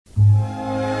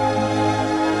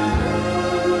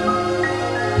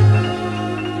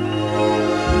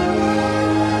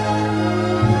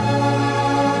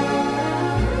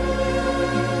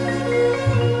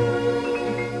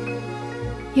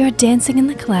You're dancing in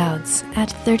the clouds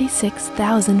at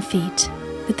 36,000 feet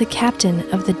with the captain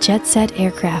of the jet set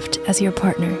aircraft as your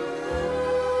partner.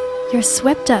 You're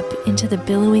swept up into the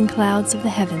billowing clouds of the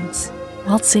heavens,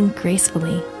 waltzing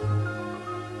gracefully.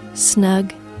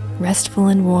 Snug, restful,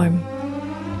 and warm,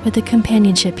 with the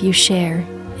companionship you share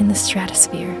in the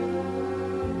stratosphere.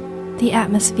 The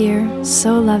atmosphere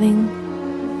so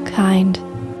loving, kind,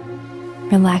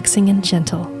 relaxing, and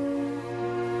gentle.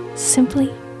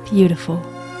 Simply beautiful.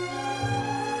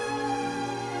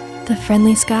 The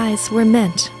friendly skies were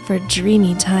meant for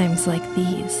dreamy times like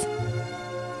these.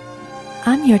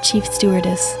 I'm your chief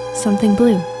stewardess, Something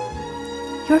Blue.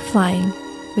 You're flying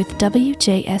with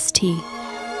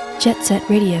WJST, Jet Set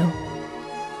Radio.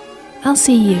 I'll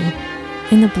see you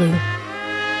in the blue.